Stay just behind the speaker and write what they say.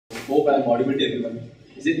Hope I'm audible to everyone.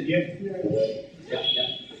 Is it? Yeah.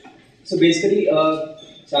 So basically,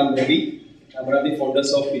 so I'm Ravi. I'm one of the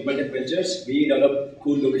founders of People Tech Ventures. We develop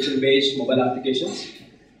cool location-based mobile applications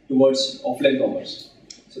towards offline commerce.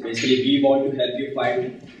 So basically, we want to help you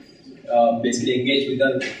find, basically engage with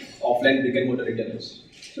the offline brick and mortar retailers.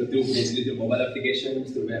 So through mobile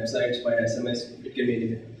applications, through websites, via SMS, it can be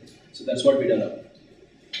anything. So that's what we develop.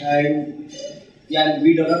 And yeah,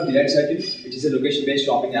 we developed DelightCircle, which is a location-based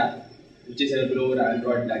shopping app, which is available over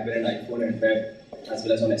Android, BlackBerry, and iPhone, and web, as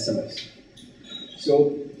well as on SMS.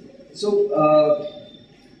 So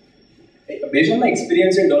based on my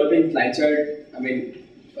experience in developing client-side,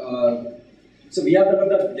 so we have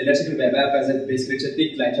developed the DelightCircle web app as basically it's a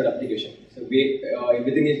thick client-side application. So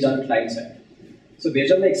everything is done client-side. So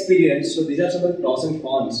based on my experience, so these are some of the pros and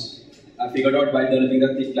cons I figured out while developing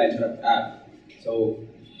the thick client-side app. So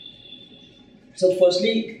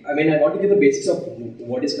firstly, I want to give the basics of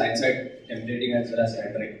what is client-side templating as well as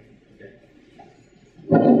rendering. Okay.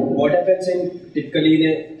 What happens in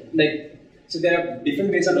typically so there are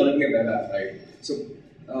different ways of developing a web app, right?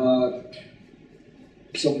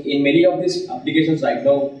 So in many of these applications right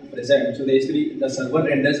now present, so basically the server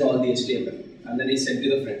renders all the HTML and then it's sent to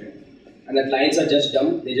the front end. And the clients are just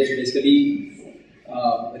dumb, they just basically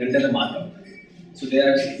render the markup. So the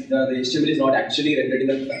HTML is not actually rendered in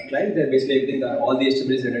the client, they're basically everything, all the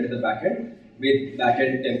HTML is rendered in the backend with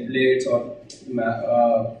backend templates or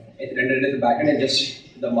rendered in the backend, and just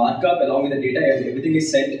the markup along with the data, everything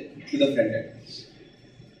is sent to the front end.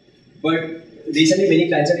 But recently many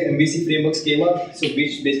client-side MVC frameworks came up, so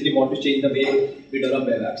which basically want to change the way we develop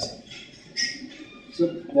web apps. So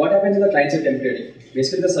what happens in the client-side templating?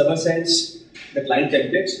 Basically the server sends the client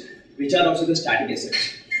templates, which are also the static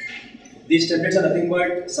assets. These templates are nothing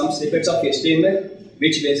but some snippets of HTML,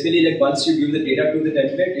 which basically once you give the data to the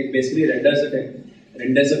template, it basically renders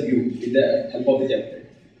a view with the help of the template.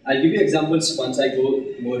 I'll give you examples once I go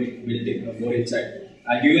more inside.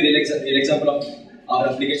 I'll give you a real example of our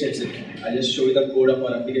application itself. I'll just show you the code of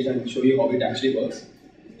our application and show you how it actually works.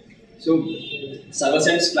 So server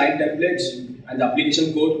sends client templates and the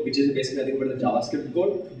application code, which is basically nothing but the JavaScript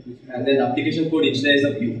code, and then the application code initializes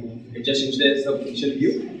the view. It just initializes the initial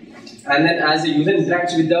view. And then as the user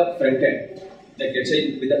interacts with the front end, let's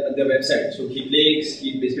say with the website, so he clicks,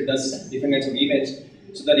 he basically does different kinds of events.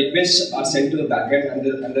 So the requests are sent to the backend and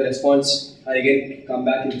the response are again come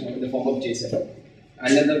back in the form of JSON.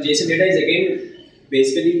 And then the JSON data is again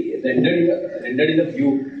basically rendered in the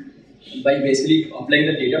view by basically applying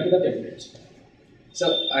the data to the templates. So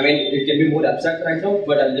it can be more abstract right now,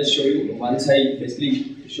 but I'll just show you once I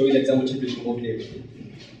basically show you the example to be more clear.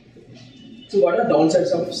 So what are the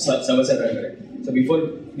downsides of server-side rendering? So before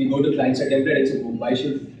we go to client-side templating, so why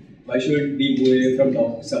should we go away from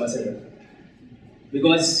server-side rendering?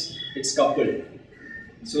 Because it's coupled.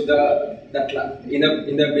 So basically in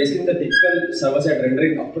the typical server-side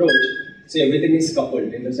rendering approach, so everything is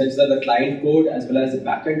coupled in the sense that the client code as well as the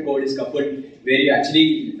backend code is coupled, where you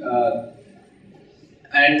actually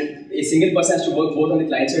and a single person has to work both on the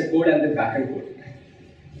client-side code and the backend code.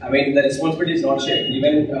 The responsibility is not shared.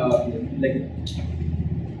 Even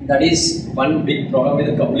that is one big problem with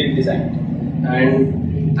the coupling design,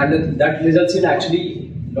 and that results in actually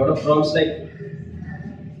a lot of problems like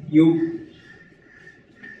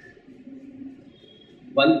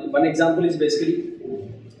One example is basically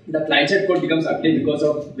the client-side code becomes ugly because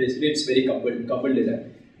of basically it's very coupled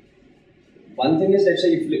design. One thing is, let's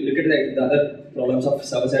say if you look at the other problems of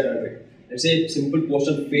server-side rendering, let's say simple post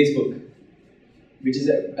on Facebook, which is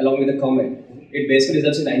along with a comment, it basically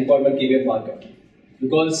results in 9.1 KB of markup.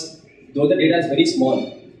 Because though the data is very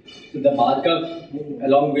small, so the markup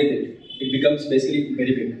along with it becomes basically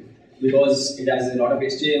very big. Because it has a lot of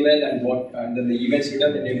HTML and then the events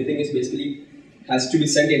return and everything is basically has to be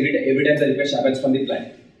sent every time the request happens from the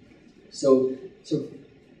client. So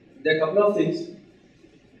there are a couple of things.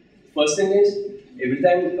 First thing is, every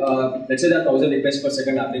time, let's say there are 1,000 requests per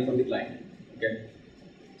second happening from the client. Okay.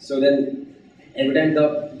 So then every time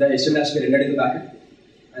the HTML has to be rendered in the backend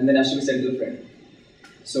and then has to be sent to the front.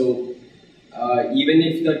 So even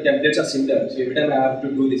if the templates are similar, so every time I have to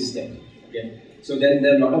do this step. Okay. So then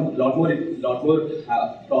there are a lot more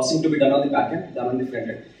processing to be done on the backend than on the front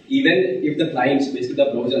end. Even if the clients, basically the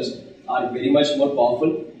browsers, are very much more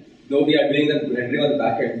powerful, though we are doing the rendering on the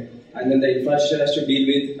backend, and then the infrastructure has to deal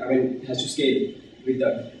with, has to scale with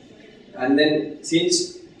that. And then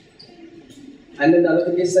the other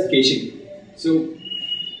thing is the caching. So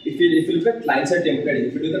if you look at client-side templating,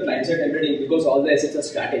 if you do the client-side templating, because all the assets are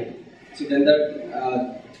static, so then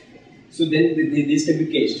So then these can be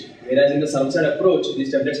cached. Whereas in the server-side approach,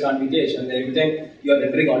 these templates can't be cached, and then every time you are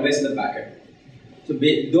rendering always in the backend. So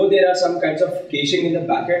though there are some kinds of caching in the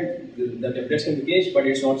backend, the templates can be cached, but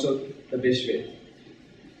it's not so the best way.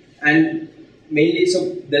 And mainly,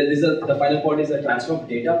 so the final point is the transfer of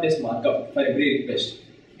data plus markup for every request.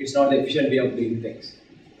 It's not the efficient way of doing things,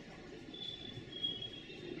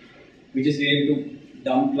 which is leading to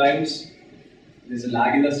dumb clients. There's a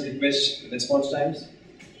lag in the request response times,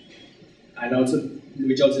 and also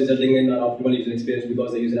which also resulting in an optimal user experience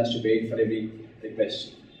because the user has to wait for every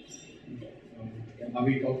request. Are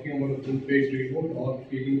we talking about a full-page reload or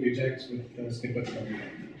creating Ajax with snippets coming out?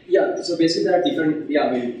 Yeah, so basically there are different, yeah,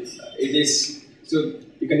 I mean, it is, so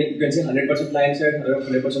you can say 100% client side,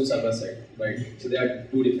 100% server side, right? So there are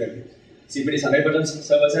two different things. So if it is 100%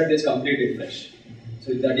 server side, there's complete refresh.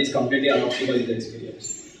 So that is completely unoptimal user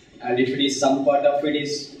experience. And if it is some part of it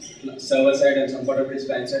is server side and some part of it is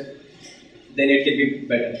client side, then it can be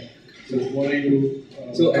better. So what are you?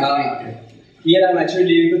 Here I'm actually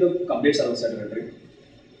leading to the complete server side rendering.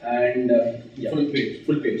 And yeah, full page.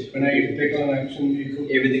 Full page. When I take on an action,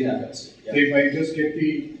 everything happens. Yeah. So if I just get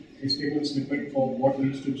the HTML snippet for what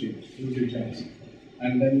needs to change, use the chance,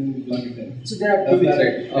 and then plug it in. So there are two things,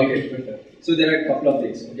 right? Okay. So there are a couple of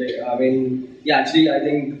things. Okay. I mean, yeah, actually, I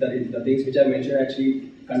think the things which I mentioned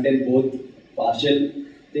actually contain both partial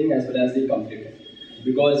thing as well as the complete thing.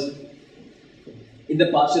 Because in the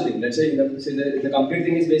partial thing, let's say the complete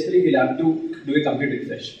thing is basically you'll have to do a complete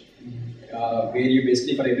refresh. Where you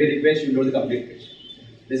basically for every request you load the complete page.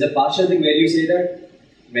 There's a partial thing where you say that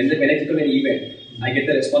when I click on an event, I get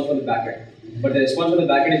the response from the backend. But the response from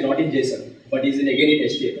the backend is not in JSON, but is again in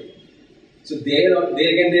HTML. So there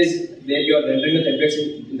again you are rendering the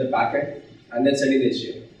templates in the backend and then sending the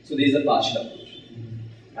HTML. So this is the partial approach.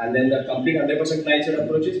 And then the complete 100% client-side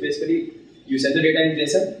approach is basically you send the data in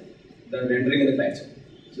JSON, the rendering in the client side.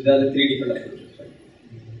 So there are the three different approaches. Right?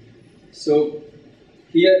 So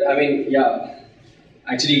here, I mean, yeah,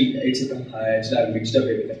 actually, it's a mixed up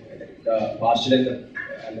everything. I think the partial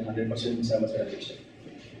and the 100% server side are mixed up.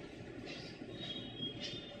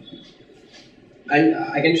 And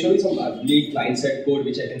I can show you some ugly client-side code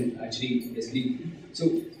which I can actually basically.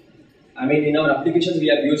 So, I mean, in our applications we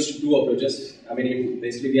have used two approaches. I mean,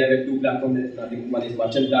 basically we have a two platforms. I think one is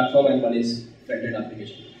merchant platform and one is front-end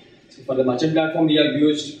application. So for the merchant platform, we have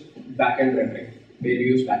used back-end rendering, where we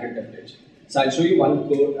use back-end templates. So I'll show you one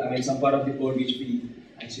code, I mean some part of the code which we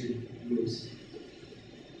actually use.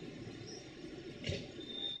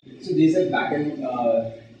 So this is a backend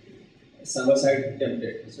server-side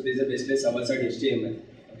template. So this is basically server-side HTML,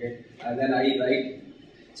 okay? And then I write,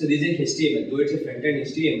 so this is HTML, though it's a front-end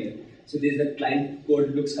HTML. So this is the client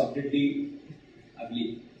code looks completely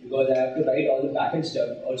ugly because I have to write all the backend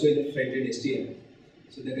stuff also in the front-end HTML.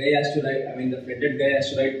 So the guy has to write, I mean the front-end guy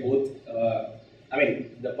has to write both. I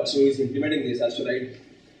mean, the person who is implementing this has to write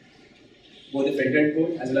both the front-end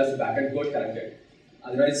code as well as the back-end code connected.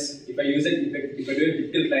 Otherwise, if I use it, if I do a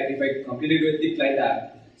typical client, if I completely do a thick client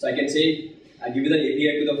app, so I can say, I give you the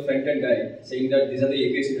API to the front-end guy, saying that these are the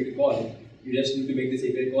APIs you need to call. You just need to make these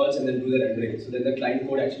API calls and then do the rendering. So then the client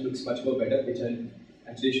code actually looks much more better, which I'll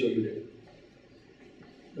actually show you later.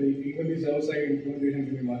 So even the server-side implementation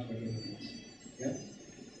can be much better than this. Yeah.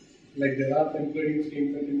 Like there are templating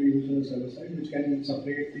schemes that can be used on the server side which can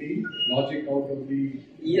separate the logic out of the.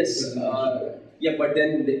 Yes. Yeah, but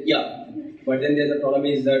then there's a problem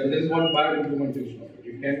is that there is one bad implementation of it.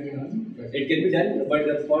 It can be done. It can be done, but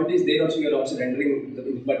the point is there also you're also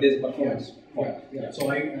rendering, but there's performance. Yeah. So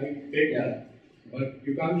I take that, but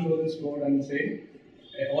you can't show this code and say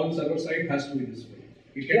on server side has to be this way.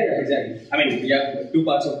 Exactly. I mean, we have two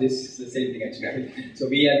parts of this the same thing actually. So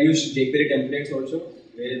we have used jQuery templates also.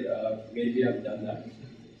 Where we have done that.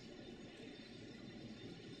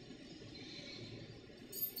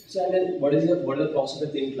 So and then what is the process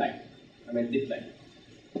of thin client? I mean thick client.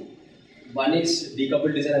 One is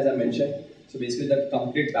decoupled design as I mentioned. So basically the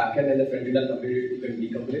complete backend and the frontend are completely you can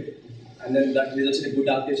decouple it. And then that results in a good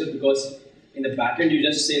architecture because in the backend you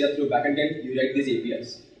just say that through backend end you write these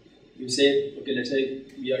APIs. You say, okay, let's say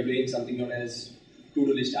we are doing something known as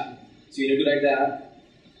to-do list app. So you need to write the app.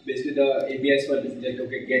 Basically, the APIs for like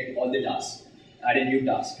okay, get all the tasks, add a new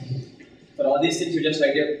task. For all these things, you just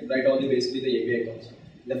write all the basically the API calls.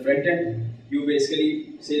 In the front end, you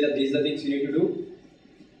basically say that these are the things you need to do.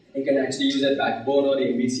 You can actually use a Backbone or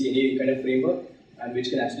MVC, any kind of framework, and which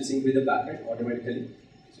can actually sync with the backend automatically.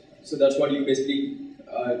 So that's what you basically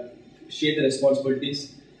share the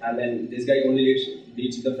responsibilities, and then this guy only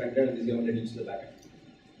leads to the front end, and this guy only leads to the backend.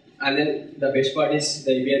 And then the best part is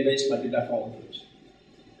the API-based multi-platform approach.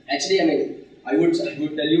 Actually, I mean, I would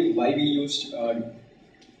tell you why we used.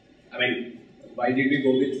 Why did we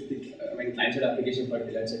go with the client-side application for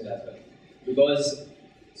DelightCircle as well? Because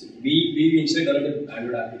we initially developed an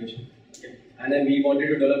Android application, okay? And then we wanted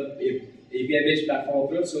to develop a API-based platform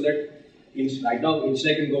approach so that right now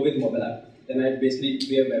initially I can go with mobile app. Then I basically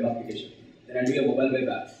do a web application. Then I do a mobile web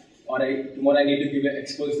app. Or tomorrow I need to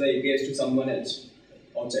expose the APIs to someone else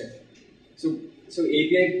outside. So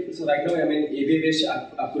right now API-based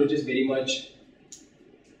approach is very much.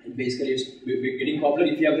 And basically, it's getting popular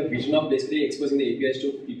if you have the vision of basically exposing the APIs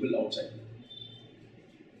to people outside.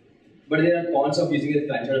 But there are cons of using a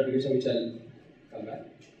client-side application, which I'll come back,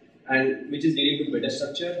 and which is leading to better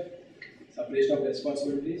structure, separation of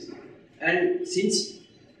responsibilities. And since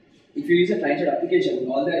if you use a client-side application,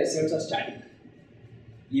 all the assets are static.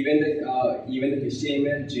 Even the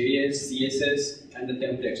HTML, JS, CSS, and the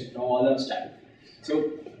templates, now all are static. So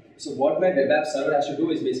what my web app server has to do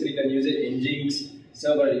is basically can use an Nginx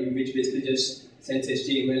server, which basically just sends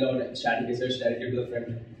HTML or static assets directly to the front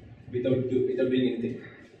end without doing anything.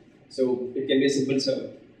 So it can be a simple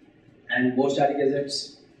server. And more static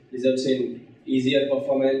assets results in easier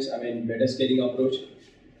performance, better scaling approach,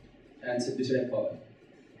 and simplicity and power.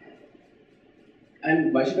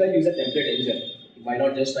 And why should I use a template engine? Why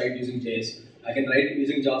not just write using JS? I can write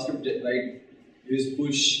using JavaScript, use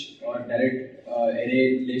push or direct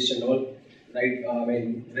array list and all.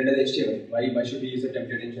 Render the HTML. Why should we use a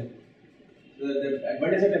template engine? The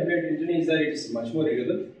advantage of template engine is that it's much more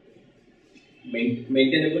readable,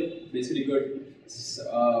 maintainable, basically good.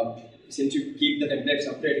 Since you keep the templates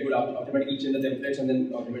separate, you could automatically change the templates and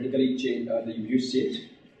then automatically change the use change,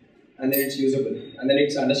 and then it's usable and then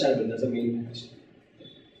it's understandable. That's the main question.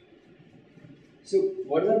 So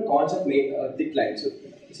what are the cons of thick lines?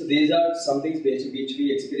 So these are some things which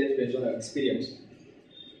we experience based on our experience.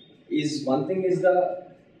 Main thing is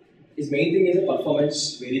the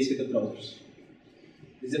performance varies with the browsers.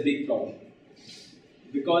 This is a big problem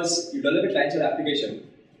because you develop a client-side application,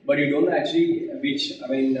 but you don't know actually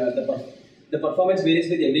the performance varies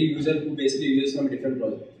with every user who basically uses from a different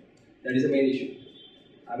browser. That is the main issue.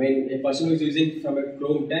 A person who is using from a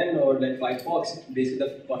Chrome 10 or like Firefox, basically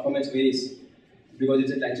the performance varies because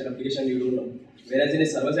it's a client-side application you don't know. Whereas in a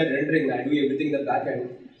server-side rendering, I do everything in the back end.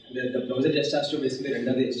 The browser just has to basically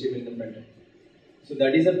render the HTML in the front end. So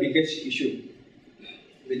that is the biggest issue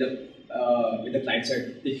with the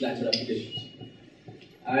client-side applications.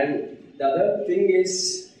 And the other thing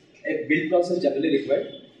is a build process generally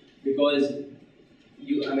required because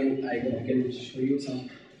I can show you some.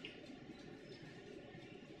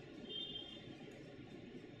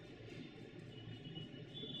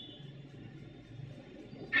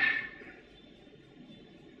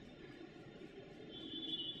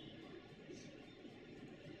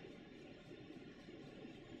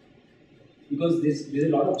 Because there's a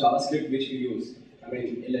lot of JavaScript which we use.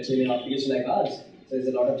 Let's say in an application like ours, so there's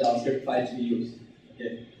a lot of JavaScript files we use.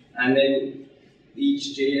 Okay, and then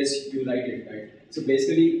each JS you write it, right? So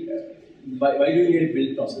basically, why do you need a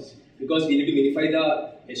build process? Because we need to minify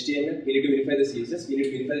the HTML, we need to minify the CSS, we need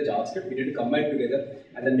to minify the JavaScript, we need to combine it together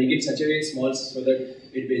and then make it such a way small so that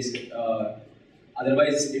it basically,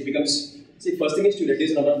 otherwise it becomes. See, first thing is to reduce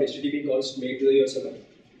the number of HTTP calls made to your server.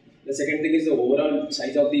 The second thing is the overall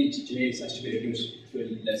size of the JS has to be reduced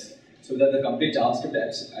to less, so that the complete JavaScript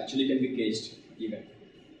actually can be caged even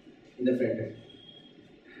in the front end.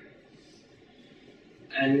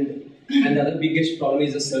 And the other biggest problem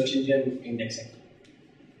is the search engine indexing.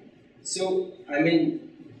 So you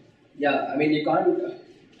can't.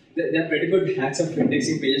 There are pretty good hacks of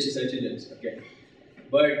indexing pages to search engines. Okay,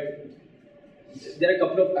 but there are a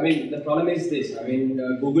couple of. The problem is this.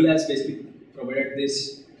 Google has basically provided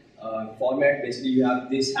this. Format. Basically, you have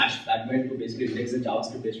this hash fragment to basically index the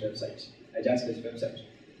JavaScript-based websites, Ajax-based websites.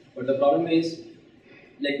 But the problem is,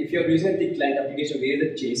 like if you're using a thick client application where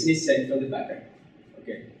the JSON is sent from the backend,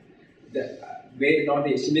 okay, where not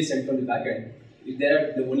the HTML is sent from the backend,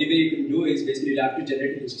 the only way you can do is basically you have to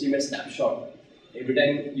generate an HTML snapshot. Every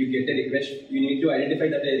time you get a request, you need to identify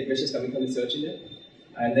that a request is coming from the search engine,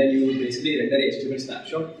 and then you basically render a HTML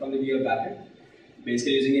snapshot from the viewer backend.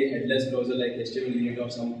 Basically using a headless browser like HTML unit or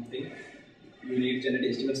something, you need to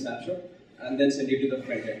generate HTML snapshot and then send it to the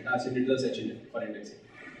front end, send it to the search engine for indexing.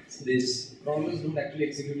 So this crawlers don't actually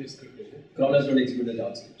execute the script, is it? Crawlers don't execute the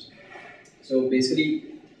JavaScript. So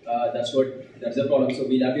basically, that's the problem. So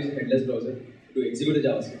we'll have to use a headless browser to execute the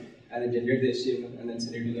JavaScript and then generate the HTML and then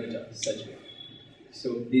send it to the search engine.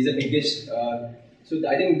 So these are biggest. So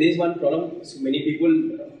I think there is one problem. So many people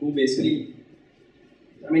who basically.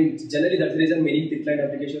 Generally that's the reason many thick client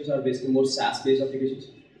applications are basically more SaaS-based applications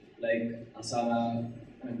like Asana,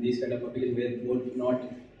 and these kind of applications were more not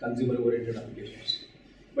consumer-oriented applications.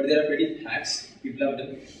 But there are pretty hacks people have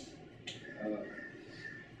done,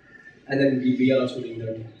 and then we are also doing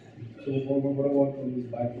that. So what about all this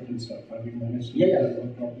backbone stuff? Have you managed to do that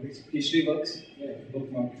work properly? History works. Yeah,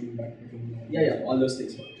 bookmarking, backbone. Yeah, all those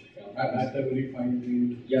things work. At a very fine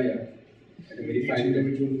range. At a very fine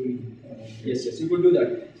individual. Yes, you could do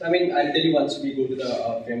that. So, I mean, I'll tell you once we go to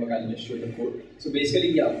the framework, I'll just show you the code. So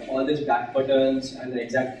basically, all these back buttons and the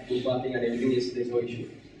exact bookmarking and everything there's no issue.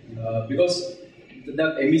 Because the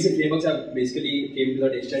MVC frameworks have basically came to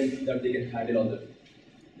that extent that they can handle all that.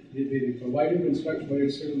 They provide you instructions, but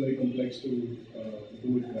it's still very complex to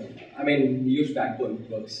do it well. I mean, we use Backbone,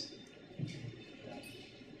 it works.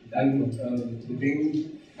 And the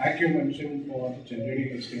thing hack you mentioned for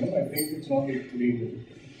generating HTML, I think it's not legal.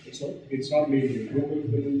 It's not legal. Google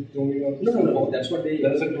will throw you out. No, that's what they.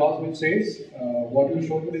 There is a clause which says what you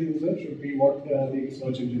show to the user should be what the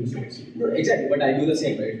search engine says. No, exactly, but I do the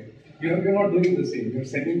same, right? You're not doing the same. You're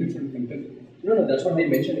sending different content. No, that's what they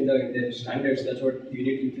mentioned in the standards. That's what you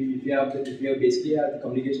need. If you basically have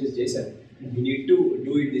communication is JSON, you need to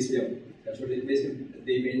do it this way. That's what they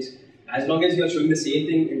mean. As long as you are showing the same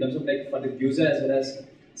thing in terms of like for the user as well as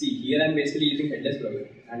here I'm basically using headless browser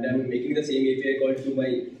and I'm making the same API call to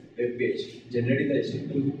my web page, generating the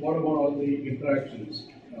HTML. What about all the interactions?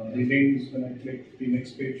 The links when I click, the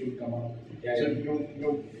next page should come up.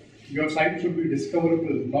 So your site should be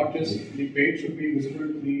discoverable, not just the page should be visible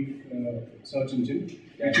to the search engine.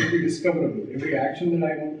 It should be discoverable. Every action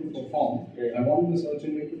that I want to perform, I want the search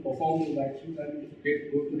engine to perform those actions and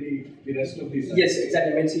go to the rest of the site. Yes,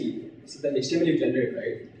 exactly. I mean, see, the HTML you generate,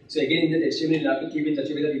 right? So again, in the HTML, you have to keep in such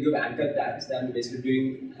a way that you give anchor tags that basically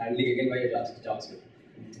doing handling again via JavaScript.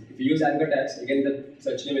 If you use anchor tags, again the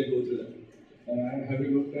search engine will go through them. And have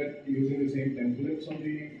you looked at using the same templates on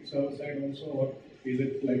the server side also, or is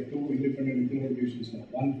it like two independent implementations now?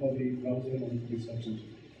 One for the browser and one for the search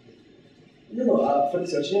engine? No, for the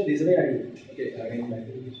search engine, this way I do. Okay, I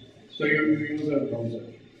mean, so you use a browser?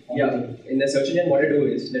 Yeah, in the search engine, what I do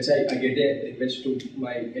is, let's say I get a request to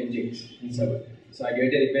my engines server. So I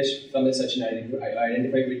get a request from the search engine, I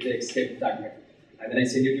identify with the escape fragment, and then I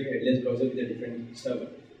send it to a headless browser with a different server.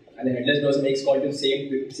 And the headless browser makes call to the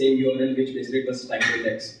same URL, which basically was type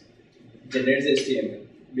index, generates HTML,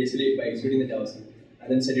 basically by executing the JavaScript,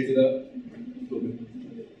 and then send it to the Google.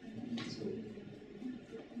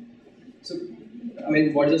 So, I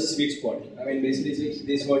mean, what is the sweet spot? I mean, basically,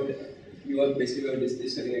 this is what we were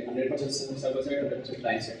discussing, like 100% server side, 100%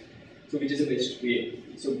 client side. So, which is the best way?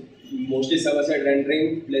 So, mostly server side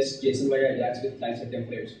rendering plus JSON via Ajax with client side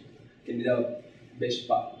templates can be the best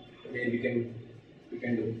part where we can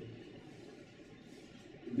do.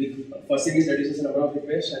 First thing is reduces the number of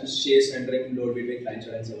requests and shares rendering load between client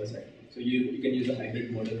side and server side. So you can use a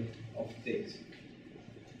hybrid model of things.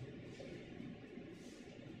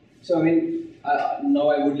 So I mean, now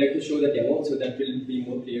I would like to show the demo, so that will be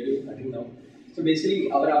more clear to you, I think now. So basically,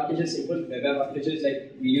 our application is simple. Web app applications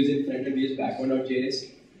like we use in front end, we use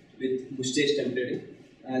Backbone.js with Mustache templating,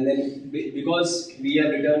 and then because we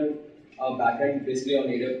have written our backend basically on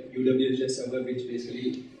UWS server, which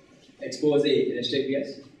basically expose the REST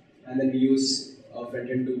APIs, and then we use our front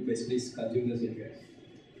end to basically consume those APIs.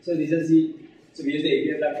 So we use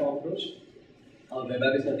the API platform approach. Our web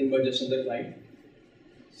app is nothing but just another client.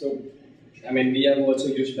 So I mean, we have also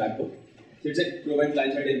used Backbone. So it's a proven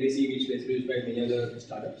client-side MVC, which basically used by many other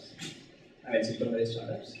startups. I mean, Silicon Valley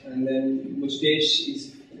startups. And then Mustache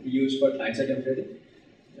is used for client-side templating,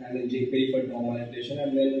 and then jQuery for DOM manipulation.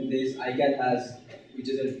 And then there's ICANN which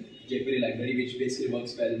is a jQuery library, which basically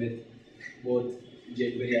works well with both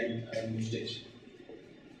jQuery and Mustache.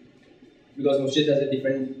 Because Mustache has a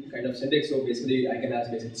different kind of syntax, so basically ICANN has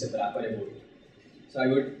basically a wrapper about it. So I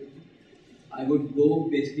would go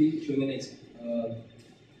basically showing the next.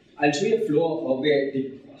 I'll show you a flow of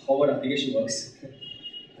how our application works.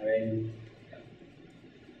 I mean,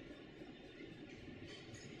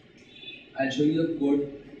 I'll show you the code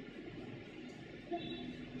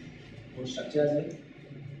structure as well.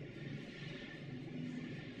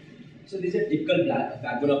 So this is a typical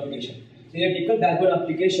Backbone application. So in a typical Backbone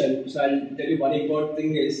application, so I'll tell you one important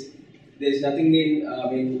thing is there's nothing in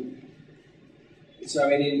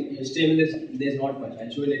in HTML there's not much.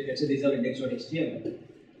 I'll show you, like, let's say these are index.html.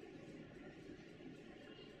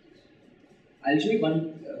 I'll show you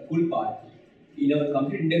one cool part. In our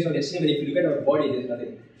complete index.html, if you look at our body, there's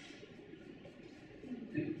nothing.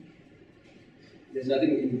 There's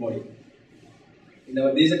nothing in the body.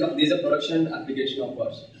 This is a production application of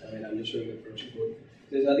ours. I mean, I'm just showing the production code.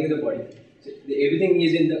 There's nothing in the body. So everything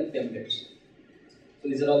is in the templates. So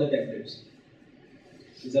these are all the templates.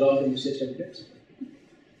 These are all the Mustache templates.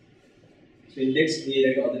 So index, we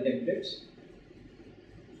write all the templates.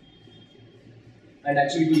 And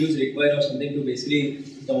actually we use require or something to basically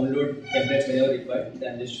download templates whenever required.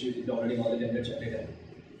 Then just downloading all the templates every time.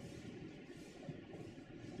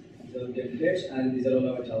 These are the templates and these are all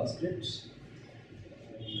our JavaScripts.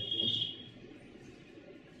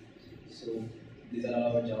 So these are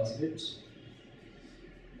all our JavaScripts.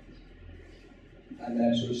 And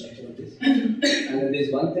then I'll show you structure of this. And then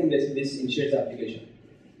there's one thing, basically this initiates application.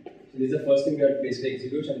 So this is the first thing that basically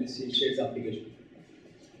executes, and this initiates application.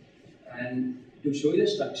 And to show you the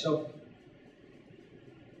structure of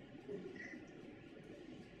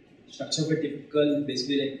a typical,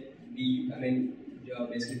 basically like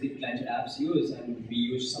basically the client apps use, and we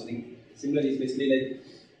use something similar. Is basically like,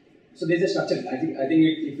 so there's a structure. I think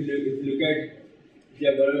if you look at, if you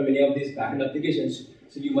have got many of these backend applications,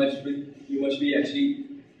 so you must be actually,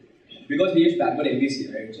 because we use Backbone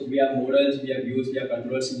MVC, right? So we have models, we have views, we have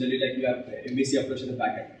controllers. Similarly, like we have MVC approach in the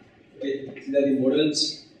backend. Okay, so these are the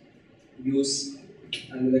models, views,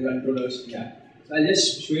 and then the controllers we have. So I'll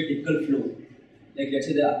just show you a typical flow. Like let's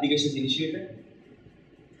say the application is initiated,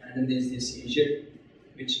 and then there's this initiate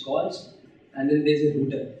which calls, and then there's a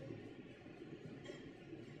router.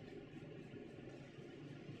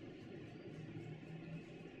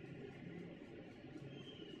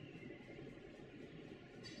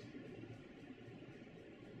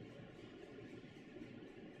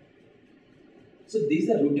 So these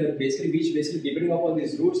are router basically, which basically depending upon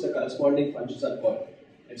these routes, the corresponding functions are called.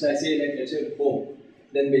 Let's say like let's say home,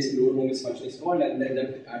 then basically load home is function is called, and then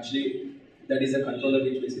that is a controller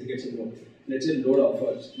which basically gets invoked. Let's say load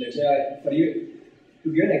offers. Let's say for you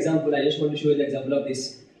to give an example, I just want to show you the example of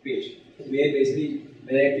this page where basically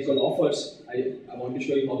when I click on offers, I want to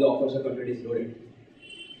show you how the offers are content is loaded.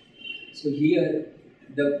 So here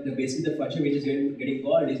the basically the function which is getting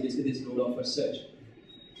called is basically this load offer search.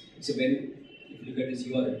 So when if you look at this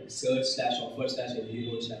URL,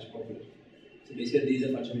 search/offer/md_popular. So basically, this is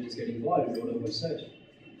a function which is getting called, load over search.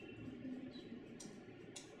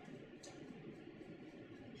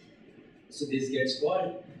 So this gets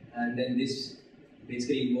called, and then this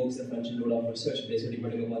basically invokes the function load over search. Basically,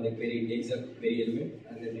 depending upon the query, it takes a query element,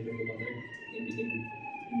 and then depending upon that, it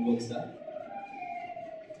invokes that.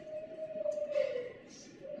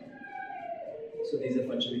 So this is a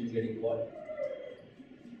function which is getting called.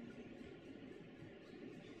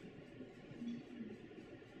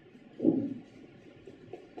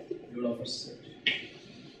 Of search.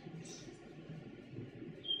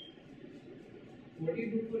 What do you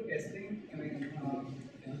do for testing? I mean,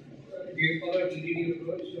 do you follow a TDD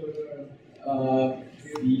approach or?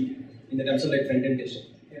 In the terms of like front-end testing.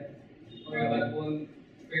 Yeah. Or Backbone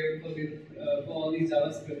for all these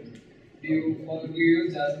JavaScript. Do you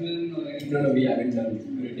use Jasmine or anything? No, we haven't done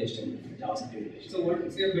unit testing, JavaScript unit testing. So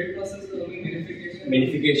what's your build process? Only minification?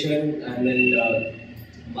 Minification, and then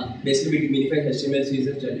basically we minify HTML,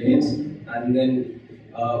 CSS, and then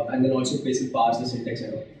also basically parse the syntax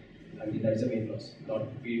and all. I mean that's the main process.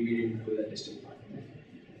 We didn't do the testing part.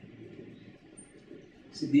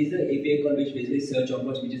 So this is the API call which basically search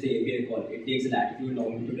offers, which is the API call. It takes the latitude,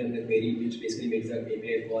 longitude, and the query, which basically makes the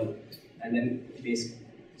API call, and then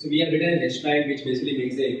so we have written a REST client which basically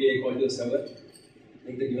makes the API call to the server,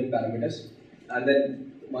 like the given parameters, and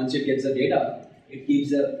then once it gets the data, it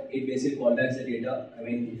basically callbacks the data. I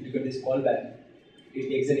mean, if you look at this callback, it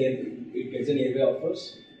gets an API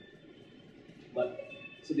offers. But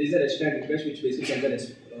so this is a REST client request which basically sends the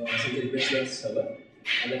request to the server,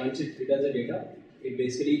 and then once it returns the data, it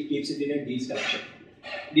basically keeps it in a deals collection.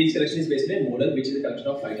 Deals collection is basically a model which is a collection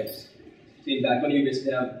of items. So in Backbone you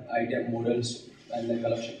basically have item models and then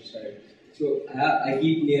collections, right? So I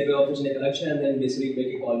keep nearby offers in a collection and then basically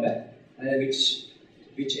make a callback, and which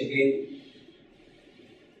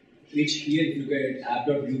here if you look at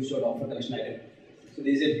app.views.offer collection item. So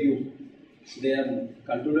there is a view. So they have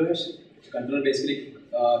controllers. So controller basically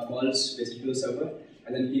calls basically to the server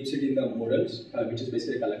and then keeps it in the models, which is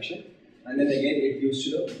basically a collection. And then again it gives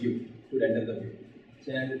to the view to render the view.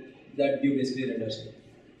 So and that view basically renders it.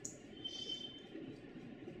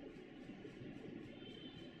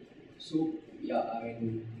 So yeah, I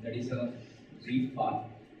mean that is a brief part.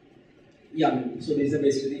 Yeah, I mean, so these are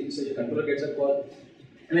basically, so your controller gets a call.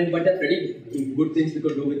 I mean, but there are pretty good things we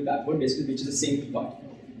could do with Backbone, basically, which is the sync part.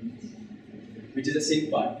 Which is the sync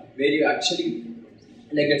part, where you actually,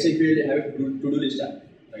 like let's say if you have a to-do list app,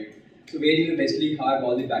 right? So where you basically have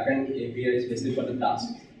all the backend APIs basically for the task,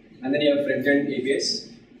 and then you have front-end APIs,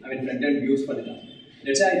 I mean front-end views for the task.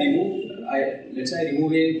 Let's say I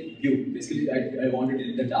remove a view. Basically, I want to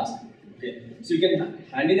delete the task. Okay, so you can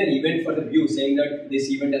handle an event for the view saying that this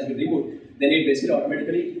event has been removed. Then it basically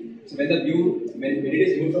automatically, so when the view, when it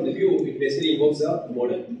is removed from the view, it basically invokes a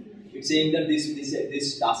model. It's saying that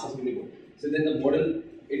this task has been removed. So then the model,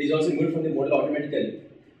 it is also removed from the model automatically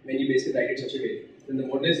when you basically write it such a way. Then the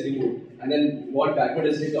model is removed, and then what Backbone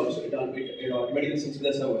does is it automatically syncs with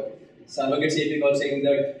the server. Server gets API call saying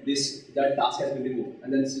that that task has been removed,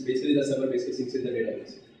 and then basically the server basically syncs in the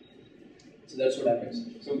database. So that's what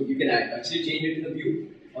happens. So you can actually change it to the view,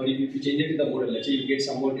 or if you change it to the model, let's say you get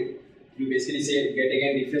some model, you basically say get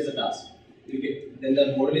again refresh the task. Then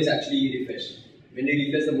the model is actually refreshed. When you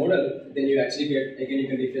refresh the model, then you actually get again you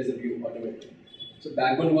can refresh the view automatically. So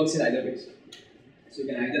Backbone works in either ways. So you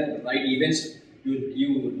can either write events,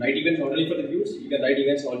 you write events not only for the views, you can write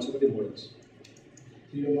events also for the models.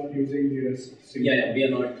 So you are not using the REST sync? Yeah, we are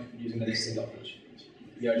not using the REST sync approach.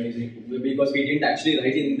 We are using, because we didn't actually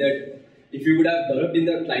write in that. If you would have developed in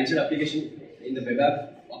the client-side application in the web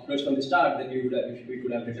app approach from the start, then we could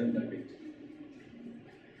have written that way.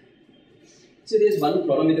 So there's one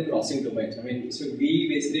problem with the crossing domains. I mean, so we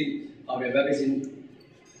basically, our web app is in,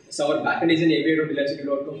 so our backend is in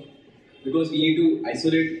api.delightcircle.com because we need to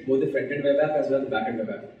isolate both the front-end web app as well as the backend web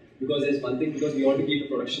app. Because there's one thing, because we want to keep the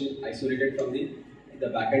production isolated from the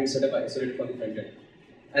backend setup isolated from the front-end.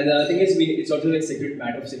 And the other thing is, it's also like security,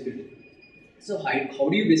 matter of security. So how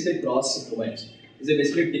do you basically cross domains? It's a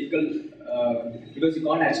basically typical, because you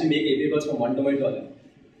can't actually make API calls from one domain to other.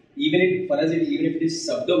 Even if it is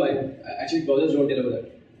subdomain, actually browsers don't deliver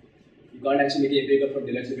that. You can't actually make API call from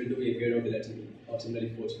DelightCircle to API.delightcircle or similarly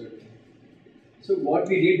Postgres. So what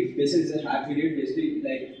we did basically is a hack we did basically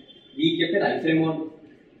like we kept an iframe on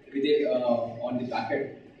the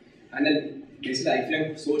backend, and then basically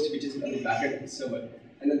iframe source which is on the backend server,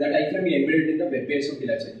 and then that iframe we embedded in the web page of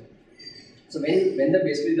DelightCircle. So when the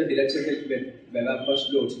DelightCircle web app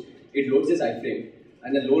first loads, it loads this iframe,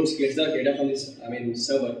 and then gets the data from this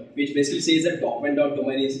server, which basically says that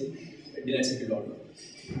document.domain is DelightCircle.com.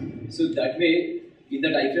 So that way, in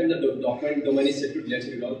that iframe, the document domain is set to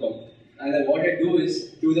DelightCircle.com. And then what I do is,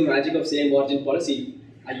 through the magic of same origin policy,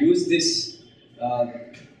 I use this.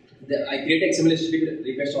 I create an XML HTTP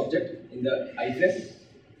request object in the iframe,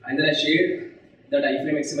 and then I share that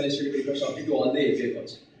iframe XML HTTP request object to all the API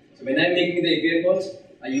calls. So when I'm making the API calls,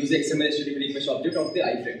 I use the XML HTTP request object of the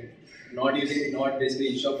iframe, not basically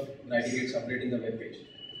instead of writing it separate in the web page.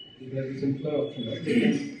 There's a simpler option, right? You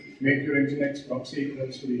can make your Nginx proxy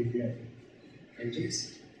equals to the API.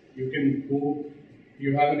 Nginx? You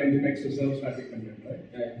have an Nginx to serve static content, right?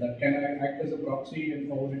 Yeah. That can act as a proxy and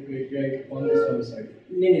forward it to API on the server side.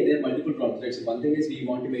 No, there are multiple problems, right? So one thing is we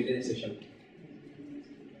want to maintain a session.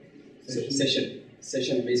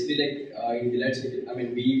 Session. Basically, like in DelightCircle,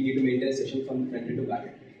 we need to maintain a session from front end to back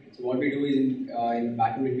end. So what we do is in the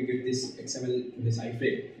back end, we get this XML, this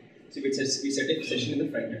iframe. So we set a session in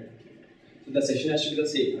the front end. So the session has to be the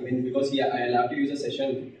same. Because I'll have to use a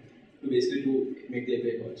session to basically make the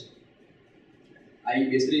API calls. I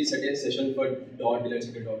basically set a session for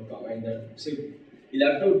 .delightcircle.com, and so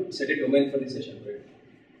you'll have to set a domain for the session, right?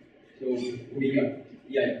 So cookie.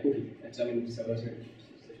 That's server side.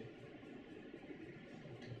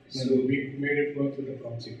 So we made it work with the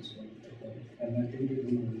proxy as well. And I think we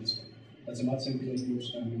do this one. That's a much simpler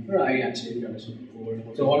approach than. No, I actually didn't understand.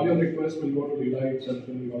 So all your requests will go to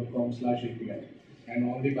DelightCircle.com/API. And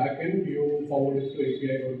on the backend, you forward it to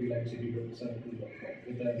API.delightcircle.com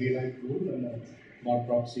with a delight rule and a mod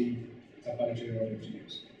proxy, Apache or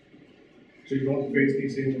Nginx. So you don't face the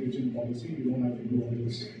same origin policy. You don't have to do all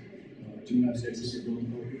this gymnastics.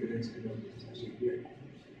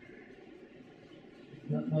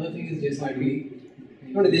 Another thing is JSON.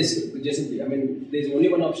 No, there's JSON. There's only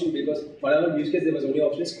one option because for our use case, there was only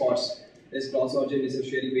option is CORS. There's cross-origin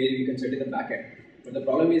associated where you can set it in the backend. But the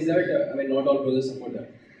problem is that not all browsers support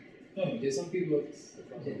that. No, JSON works.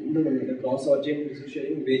 No, the cross-origin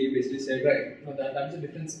associating where you basically set. Right. No, that's a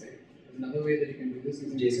different spec. Another way that you can do this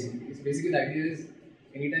is JSON. It's basically the idea is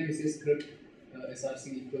anytime you say script src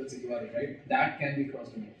equals URL, right? That can be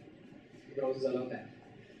cross-domain. The browsers allow that.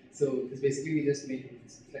 So it's basically we just make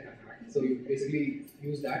it's like a hack. So you basically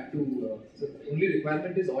use that to. So the only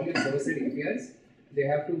requirement is all your server-side APIs. They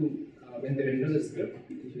have to when they render the script,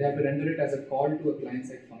 they have to render it as a call to a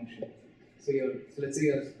client-side function. So let's say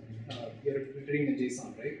you're returning a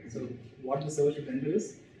JSON, right? So what the server should render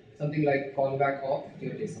is something like callback of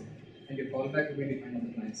your JSON, and your callback will be defined on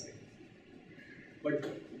the client side. But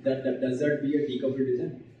does that be a decoupled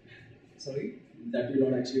design? Sorry? That will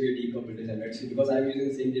not actually be a decoupled design, right? So because I'm using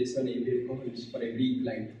the same JSON API for every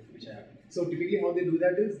client which I have. So typically how they do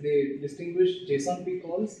that is they distinguish JSON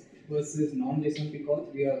calls versus non-JSON calls,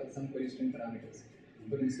 we have some query string parameters.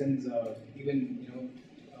 For instance, even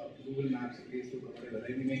Google Maps, Facebook, or whatever,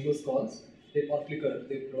 right? We make those calls. They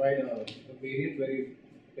provide a variant where you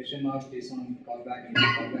question mark JSON callback and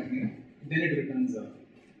callback name. Then it returns a.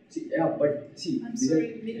 I'm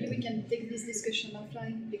sorry, maybe we can take this discussion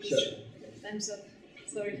offline because Sure. time's up.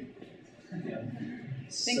 Sorry. Yeah.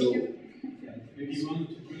 Thank you. Yeah. Maybe 1 or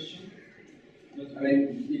 2 questions? I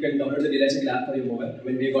mean, you can download the DelightCircle app for your mobile. I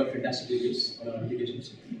mean, we got fantastic reviews on our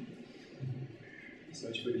applications.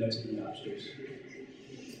 Search for DelightCircle in the app stores.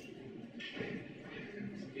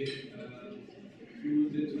 Okay. You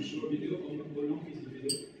wanted to show a video. How long is the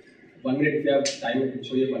video? 1 minute if you have time, I can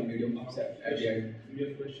show you one video at the end. Do you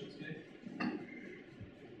have questions, guys?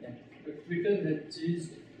 Yeah. But Twitter had changed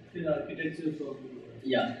their architecture from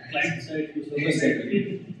client side to server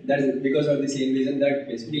Exactly. That is because of the same reason that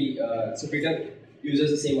basically, so Twitter uses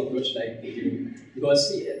the same approach like we do. Because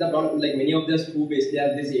the problem, like many of us who basically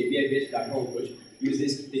have this API-based platform approach, use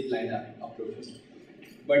this client approach.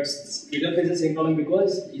 But Twitter faces the same problem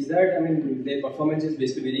because is that, I mean, their performance is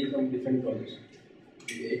basically varying from different projects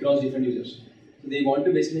across different users. So they want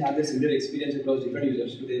to basically have the similar experience across different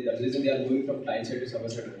users. So that's the reason they are moving from client side to server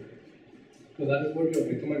side. So that is what you are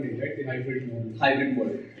recommending, right? The hybrid model. Hybrid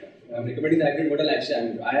model. I'm recommending the hybrid model.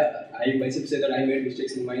 Actually, I myself say that I made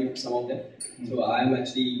mistakes in mine, some of them. So I am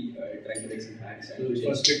actually trying to make some hacks. So the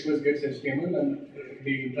first request gets HTML and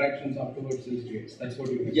the interactions afterwards is JS. That's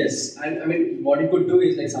what you mean. Yes, and I mean what you could do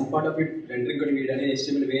is like some part of it rendering could be done in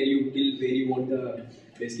HTML where you want the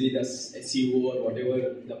basically the SEO or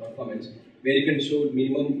whatever the performance, where you can show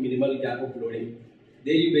minimal gap of loading.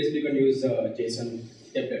 There you basically can use JSON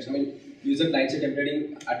templates. I mean use the client-side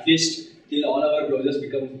templating at least till all our browsers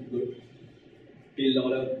become good. Till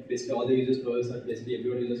basically all the users browsers are basically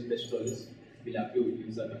everyone uses best browsers. We'll have to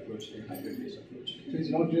use that approach, like hybrid-based approach. So it's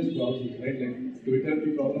not just browsers, right? Like Twitter,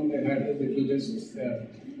 the problem they had is it will just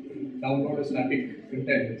download a static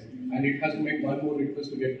content and it has to make one more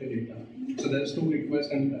request to get the data. So there's 2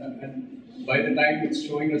 requests and by the time it's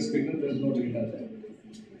showing a screen, there's no data there.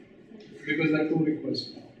 Because there are 2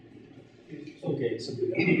 requests now. Okay, so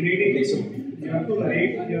Degrading, you have to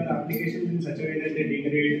write your applications in such a way that they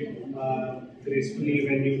degrade gracefully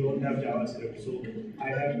when you don't have JavaScript. So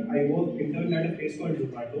I work internally at a place called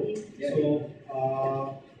Zomato. So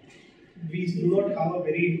we do not have a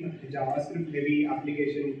very JavaScript heavy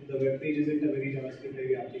application. The web page isn't a very JavaScript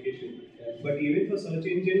heavy application. But even for search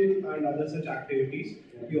engine and other such activities,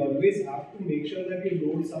 you always have to make sure that you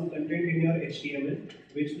load some content in your HTML,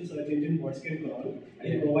 which the search engine bots can crawl,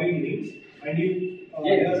 and you provide links. And your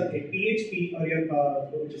PHP or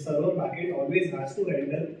your server backend always has to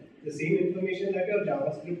render the same information that your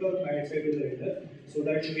JavaScript or client side will render, so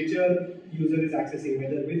that whichever user is accessing,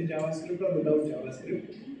 whether with JavaScript or without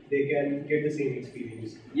JavaScript, they can get the same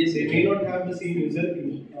experience. Yes, they may not have the same user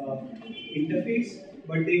interface,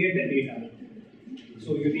 but they get the data.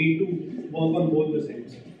 So you need to work on both the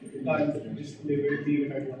sides. You can't just leave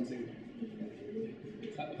it at one side.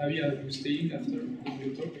 Ravi, are you staying after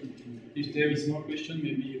your talk? If there is more question,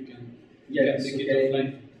 maybe you can take it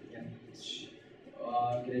offline.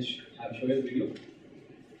 Can I show you a video?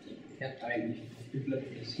 Yeah. I mean, To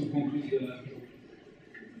conclude the talk.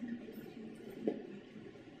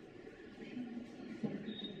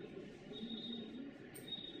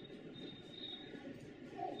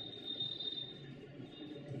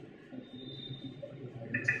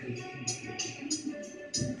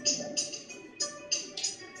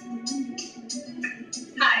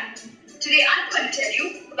 Hi, today I'm going to tell you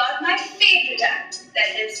about my favorite app that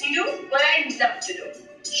helps me do what I love to do,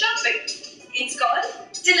 shopping. It's called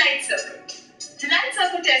DelightCircle.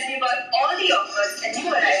 DelightCircle tells me about all the offers and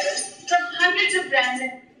new arrivals from hundreds of brands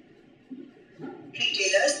and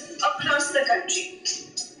retailers across the country.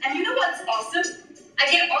 And you know what's awesome?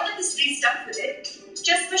 I get all of this free stuff with it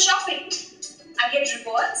just for shopping. I get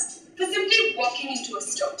rewards for simply walking into a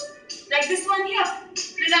store. Like this one here,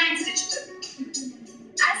 Reliance Digital.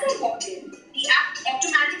 As I walk in, the app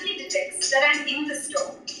automatically detects that I'm in the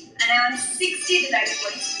store and I earn 60 Delight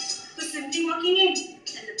points for simply walking in.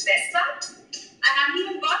 And the best part? I haven't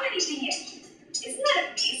even bought anything yet. Isn't that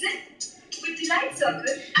amazing? With DelightCircle,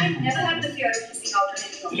 I never have the fear of missing out on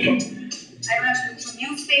any offer. I don't have to look through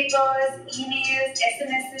newspapers, emails,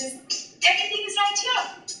 SMSs. Everything is right here.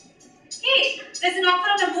 Hey, there's an offer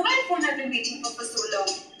on a mobile phone I've been waiting for so long.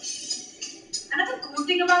 Another cool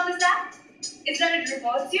thing about this app is that it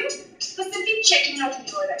rewards you for simply checking out a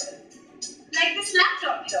new arrival. Like this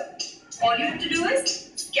laptop here. All you have to do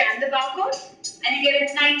is scan the barcode and you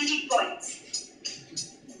get 90 points.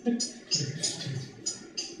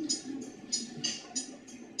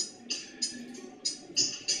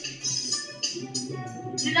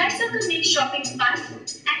 DelightCircle makes shopping fun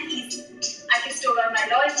and easy. I can store on my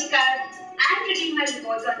loyalty card and redeem my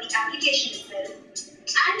rewards on the application itself,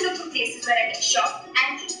 and look for places where I can shop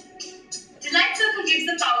and eat. DelightCircle gives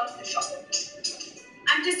the power to the shopper.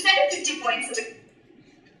 I'm just 750 points away.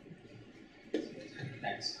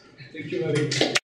 Thanks. Thank you very much.